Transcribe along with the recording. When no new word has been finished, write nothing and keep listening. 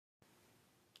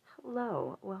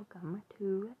Hello, welcome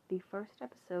to the first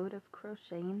episode of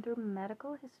Crocheting Through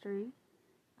Medical History.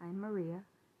 I'm Maria.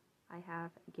 I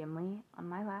have Gimli on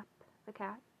my lap, the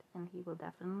cat, and he will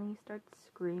definitely start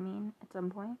screaming at some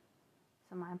point.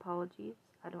 So my apologies.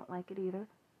 I don't like it either.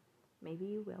 Maybe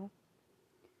you will.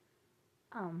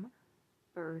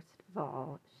 First of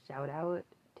all, shout out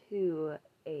to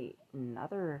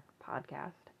another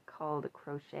podcast called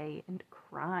Crochet and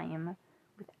Crime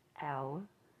with Elle.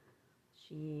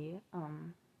 She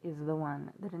is the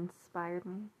one that inspired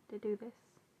me to do this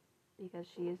because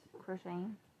she is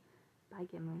crocheting by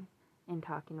Gimli and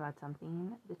talking about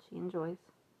something that she enjoys.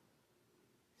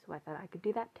 So I thought I could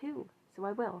do that too. So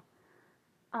I will.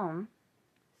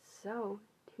 So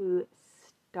to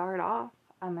start off,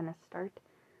 I'm gonna start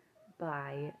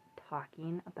by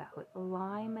talking about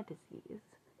Lyme disease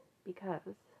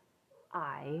because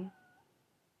I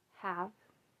have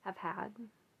had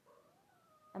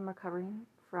I'm recovering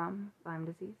from Lyme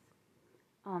disease,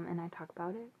 and I talk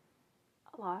about it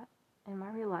a lot in my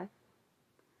real life,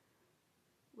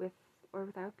 with or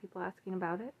without people asking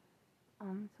about it.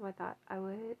 So I thought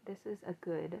this is a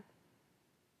good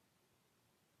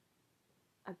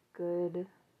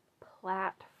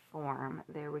platform.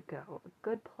 There we go. A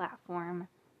good platform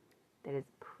that is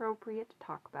appropriate to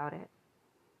talk about it.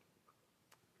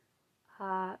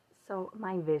 So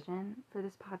my vision for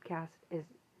this podcast is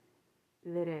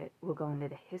that it will go into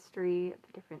the history of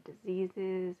the different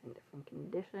diseases and different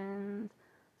conditions,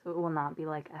 so it will not be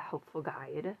like a helpful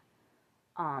guide.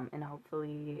 And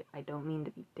hopefully I don't mean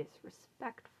to be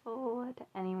disrespectful to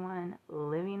anyone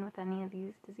living with any of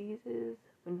these diseases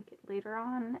when we get later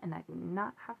on and I do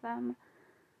not have them.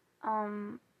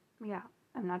 Yeah,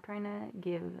 I'm not trying to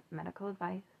give medical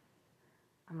advice.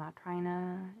 I'm not trying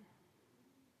to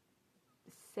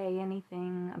say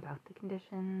anything about the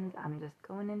conditions. I'm just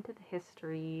going into the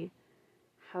history,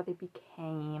 how they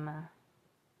became.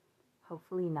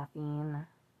 Hopefully nothing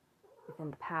within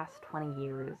the past 20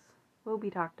 years will be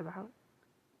talked about,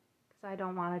 because I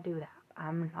don't want to do that.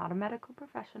 I'm not a medical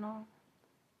professional,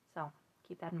 so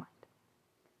keep that in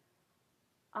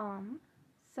mind.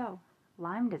 So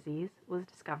Lyme disease was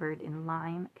discovered in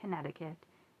Lyme, Connecticut,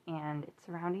 and its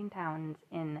surrounding towns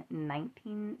in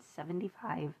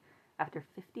 1975 after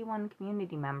 51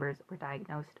 community members were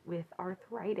diagnosed with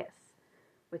arthritis,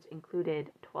 which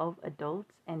included 12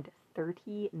 adults and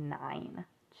 39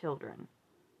 children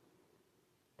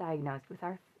diagnosed with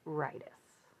arthritis.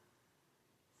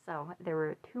 So there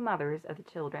were two mothers of the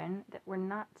children that were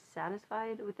not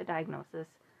satisfied with the diagnosis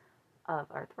of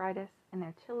arthritis in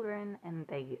their children, and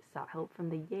they sought help from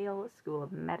the Yale School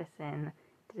of Medicine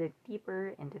to dig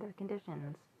deeper into their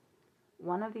conditions.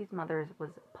 One of these mothers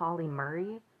was Polly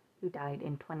Murray, who died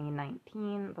in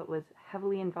 2019, but was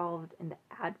heavily involved in the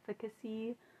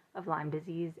advocacy of Lyme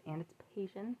disease and its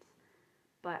patients,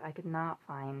 but I could not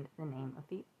find the name of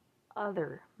the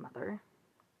other mother.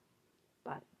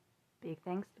 But big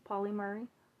thanks to Polly Murray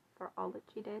for all that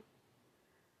she did.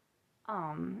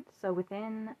 So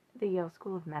within the Yale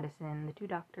School of Medicine, the two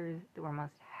doctors that were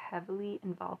most heavily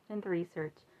involved in the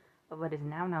research of what is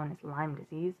now known as Lyme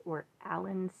disease were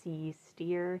Alan C.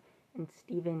 Steer and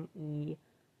Stephen E.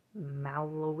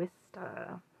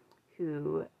 Malowista,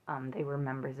 who they were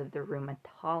members of the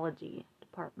rheumatology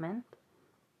department.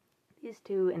 These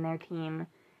two and their team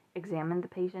examined the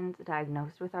patients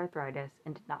diagnosed with arthritis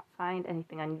and did not find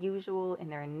anything unusual in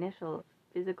their initial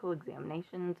physical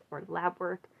examinations or lab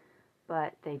work,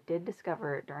 but they did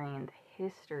discover during the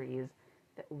histories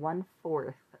that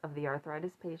 1/4 of the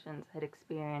arthritis patients had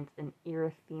experienced an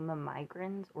erythema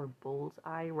migrans or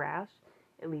bullseye rash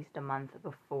at least a month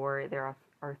before their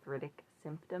arthritic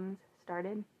symptoms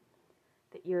started.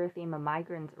 The erythema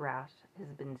migrans rash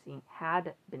had been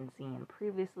seen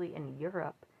previously in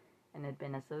Europe and had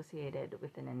been associated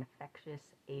with an infectious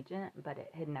agent, but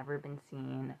it had never been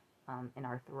seen in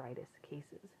arthritis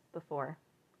cases before.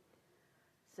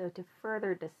 So to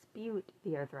further dispute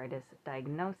the arthritis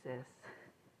diagnosis,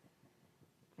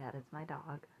 that is my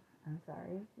dog. I'm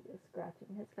sorry, he is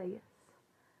scratching his face.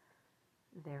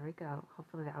 There we go.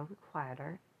 Hopefully that will be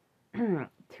quieter.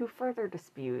 To further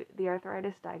dispute the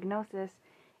arthritis diagnosis,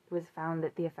 it was found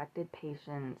that the affected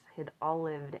patients had all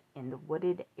lived in the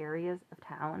wooded areas of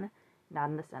town, not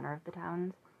in the center of the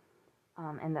towns,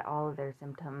 and that all of their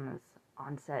symptoms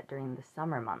onset during the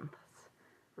summer months.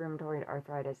 Rheumatoid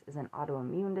arthritis is an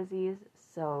autoimmune disease,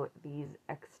 so these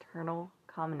external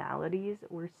commonalities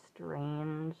were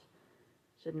strange,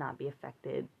 should not be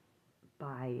affected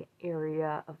by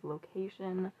area of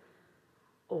location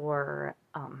or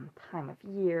time of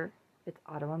year. It's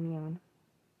autoimmune.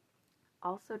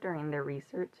 Also during their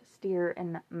research, Steer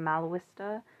and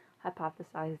Malowista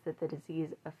hypothesized that the disease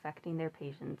affecting their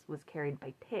patients was carried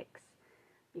by ticks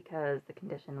because the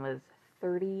condition was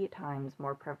 30 times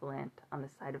more prevalent on the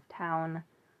side of town,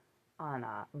 on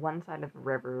one side of the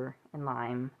river in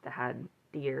Lyme that had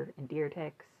deer and deer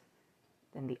ticks,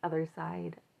 than the other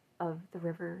side of the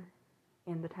river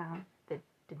in the town that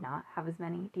did not have as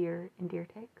many deer and deer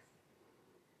ticks.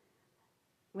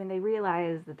 When they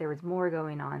realized that there was more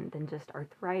going on than just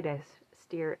arthritis,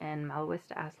 Steer and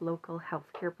Malwista asked local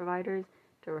healthcare providers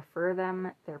to refer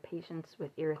their patients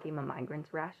with erythema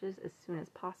migrans rashes as soon as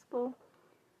possible,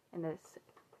 and this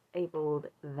enabled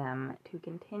them to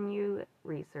continue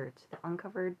research that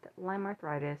uncovered that Lyme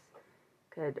arthritis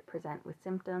could present with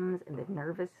symptoms in the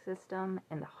nervous system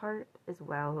and the heart as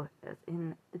well as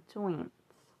in the joints.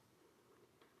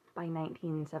 By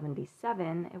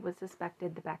 1977, it was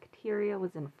suspected the bacteria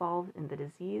was involved in the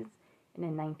disease, and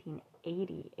in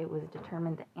 1980, it was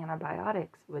determined that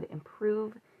antibiotics would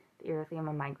improve the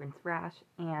erythema migrans rash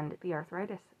and the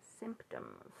arthritis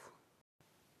symptoms.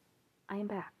 I am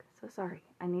back, so sorry,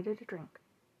 I needed a drink.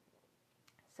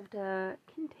 So to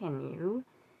continue,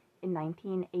 in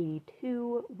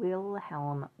 1982,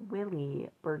 Wilhelm Willi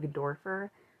Burgdorfer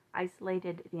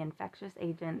isolated the infectious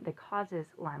agent that causes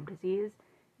Lyme disease,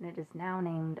 and it is now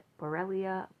named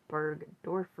Borrelia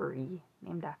burgdorferi,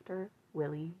 named after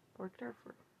Willi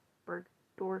Burgdorfer.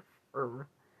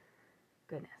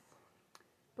 Goodness.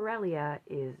 Borrelia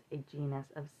is a genus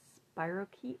of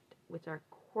spirochete, which are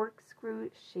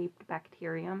corkscrew-shaped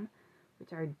bacterium,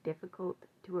 which are difficult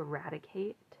to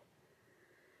eradicate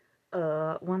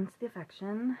once the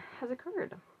infection has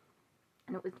occurred.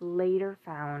 And it was later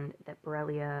found that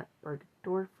Borrelia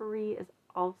burgdorferi is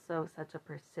also such a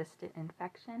persistent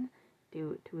infection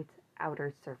due to its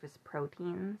outer surface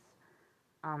proteins.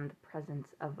 The presence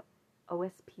of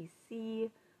OSPC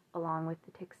along with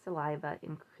the tick saliva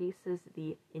increases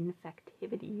the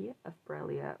infectivity of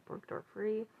Borrelia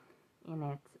burgdorferi in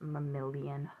its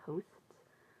mammalian hosts,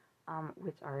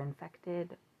 which are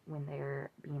infected when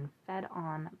they're being fed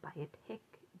on by a tick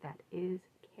that is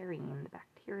carrying the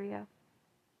bacteria.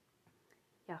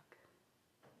 Yuck.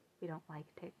 We don't like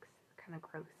ticks. They're kind of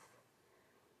gross.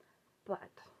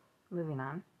 But, moving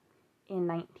on. In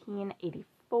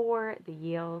 1984, the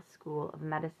Yale School of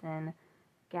Medicine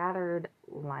gathered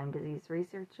Lyme disease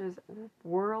researchers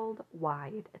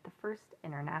worldwide at the first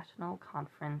international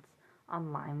conference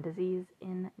on Lyme disease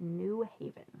in New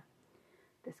Haven.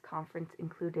 This conference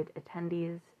included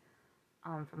attendees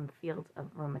from the fields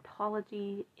of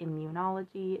rheumatology,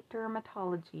 immunology,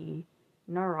 dermatology,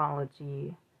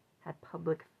 neurology, had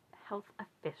public health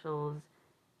officials,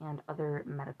 and other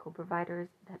medical providers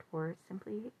that were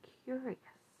simply curious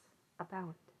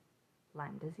about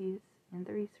Lyme disease and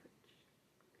the research.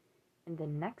 And the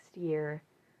next year,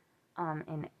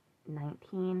 in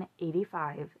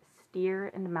 1985, Steer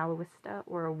and Malwista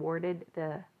were awarded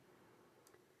the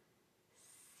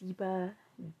Ciba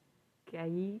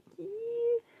Geigy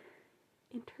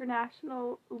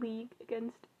International League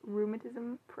Against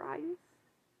Rheumatism Prize.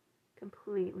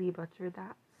 Completely butchered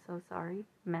that. So sorry.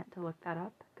 Meant to look that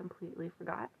up. Completely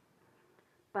forgot.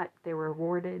 But they were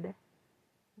awarded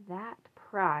that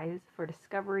prize for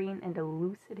discovering and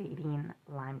elucidating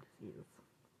Lyme disease.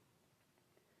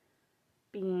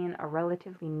 Being a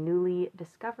relatively newly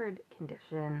discovered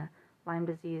condition, Lyme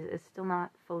disease is still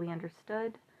not fully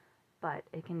understood, but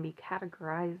it can be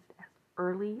categorized as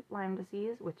early Lyme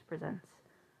disease, which presents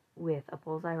with a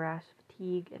bullseye rash,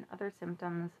 fatigue, and other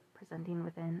symptoms presenting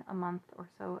within a month or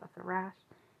so of the rash,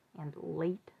 and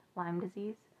late Lyme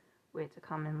disease, which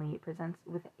commonly presents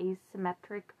with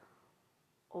asymmetric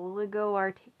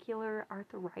oligoarticular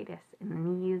arthritis in the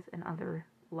knees and other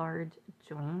large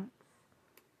joints.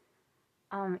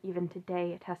 Even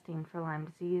today, testing for Lyme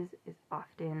disease is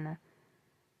often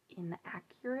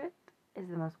inaccurate, as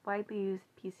the most widely used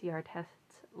PCR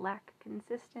tests lack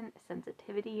consistent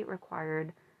sensitivity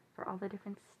required for all the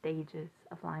different stages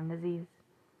of Lyme disease.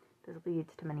 This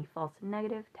leads to many false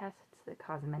negative tests that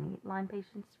cause many Lyme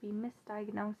patients to be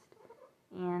misdiagnosed,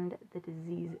 and the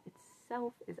disease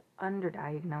itself is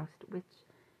underdiagnosed, which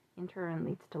in turn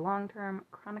leads to long-term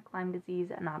chronic Lyme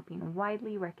disease not being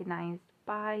widely recognized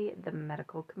by the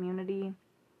medical community.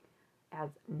 As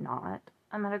not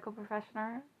a medical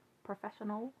professional,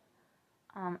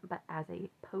 but as a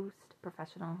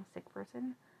post-professional sick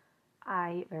person,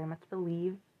 I very much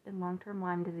believe in long-term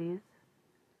Lyme disease.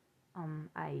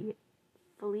 I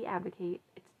fully advocate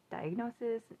its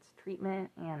diagnosis, its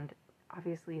treatment, and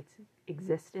obviously its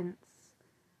existence.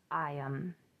 I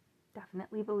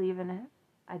definitely believe in it.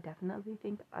 I definitely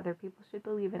think other people should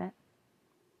believe in it.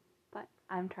 But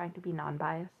I'm trying to be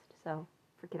non-biased, so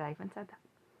forget I even said that.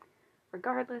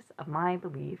 Regardless of my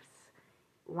beliefs,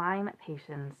 Lyme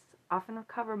patients often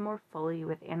recover more fully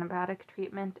with antibiotic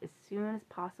treatment as soon as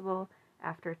possible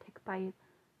after a tick bite,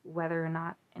 whether or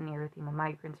not an erythema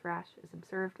migrans rash is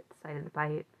observed at the site of the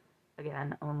bite.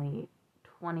 Again, only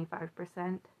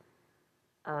 25%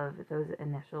 of those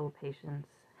initial patients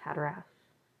had a rash.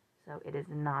 So it's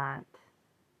not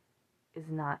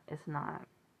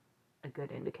a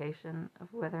good indication of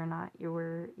whether or not you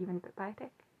were even bit by a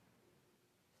tick.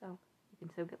 So you can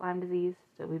still get Lyme disease,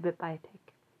 still be bit by a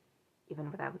tick,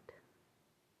 even without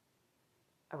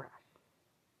a rash.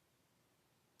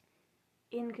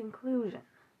 In conclusion,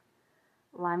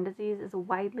 Lyme disease is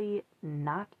widely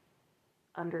not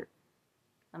under...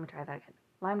 Let me try that again.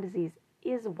 Lyme disease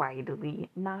is widely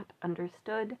not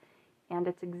understood, and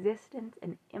its existence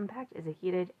and impact is a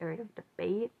heated area of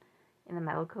debate in the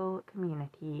medical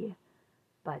community,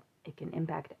 but it can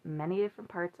impact many different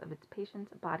parts of its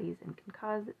patients' bodies and can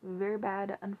cause very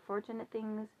bad, unfortunate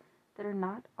things that are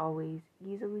not always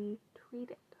easily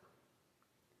treated.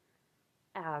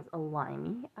 As a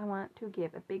Limey, I want to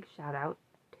give a big shout out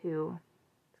to,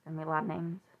 it's going to be a lot of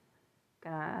names,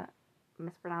 gonna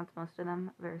mispronounce most of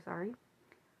them, very sorry.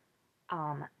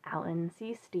 Alan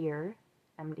C. Steer,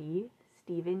 MD,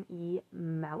 Stephen E.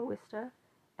 Malowista,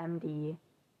 MD,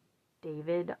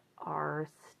 David R.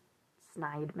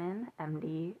 Sneidman,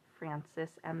 MD, Francis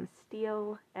M.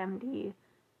 Steele, MD,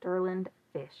 Derland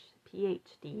Fish,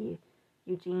 PhD,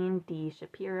 Eugene D.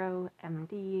 Shapiro,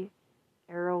 MD,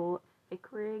 Errol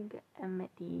Fickrig,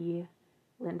 MD,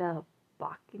 Linda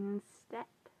Bockenstedt,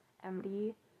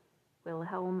 MD,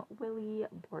 Wilhelm Willy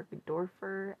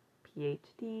Borgdorfer,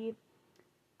 PhD.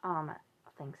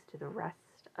 Thanks to the rest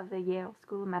of the Yale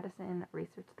School of Medicine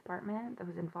Research Department that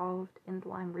was involved in the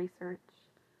Lyme research.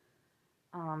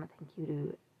 Thank you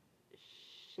to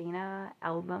Shana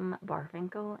Album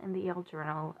Barfinkel in the Yale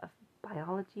Journal of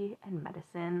Biology and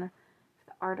Medicine for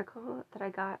the article that I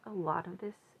got a lot of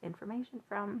this information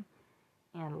from.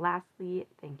 And lastly,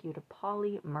 thank you to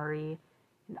Polly Murray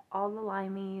and all the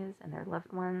Lymies and their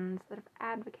loved ones that have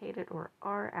advocated or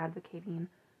are advocating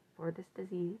for this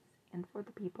disease and for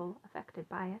the people affected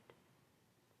by it.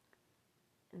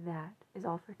 That is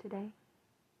all for today.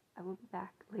 I will be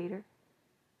back later.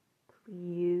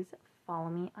 Please follow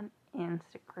me on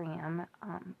Instagram,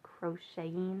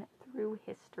 Crocheting Through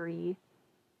History.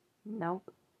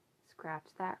 Nope, scratch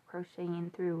that. Crocheting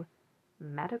Through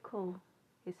Medical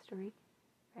History.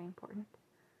 Very important.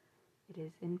 It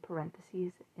is in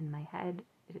parentheses in my head.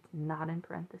 It is not in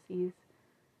parentheses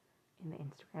in the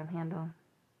Instagram handle.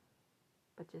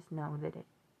 But just know that it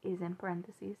is in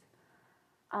parentheses.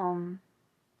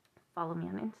 Follow me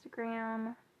on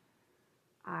Instagram.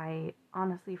 I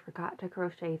honestly forgot to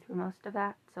crochet through most of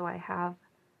that, so I have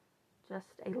just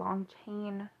a long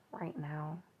chain right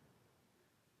now.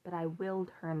 But I will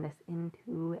turn this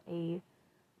into a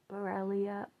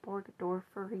Borrelia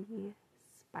burgdorferi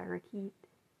spirochete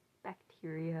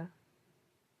bacteria.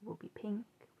 It will be pink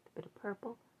with a bit of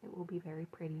purple. It will be very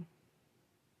pretty.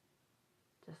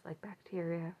 Just like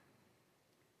bacteria.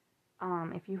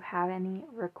 If you have any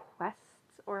requests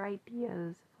or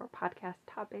ideas for podcast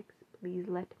topics, please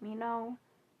let me know.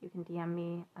 You can DM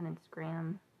me on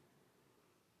Instagram.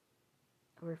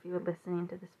 Or if you were listening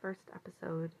to this first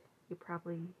episode, you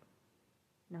probably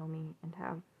know me and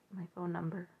have my phone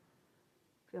number.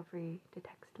 Feel free to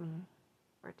text me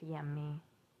or DM me.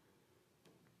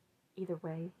 Either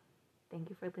way, thank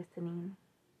you for listening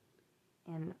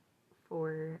and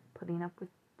for putting up with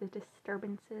the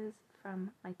disturbances from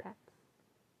my pets.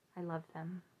 I love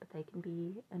them, but they can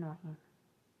be annoying.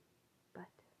 But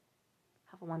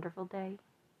have a wonderful day.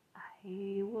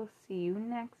 I will see you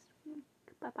next week.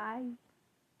 Bye-bye.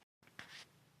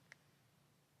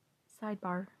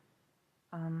 Sidebar.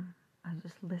 I was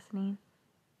just listening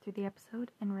to the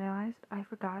episode and realized I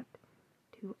forgot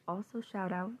to also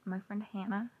shout out my friend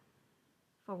Hannah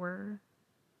for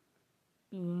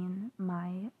being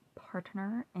my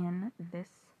partner in this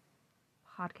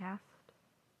podcast.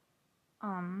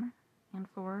 And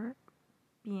for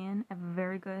being a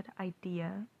very good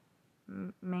idea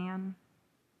man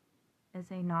as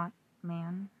a not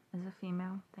man, as a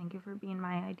female. Thank you for being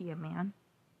my idea man.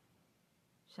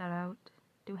 Shout out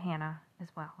to Hannah as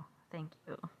well. Thank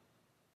you.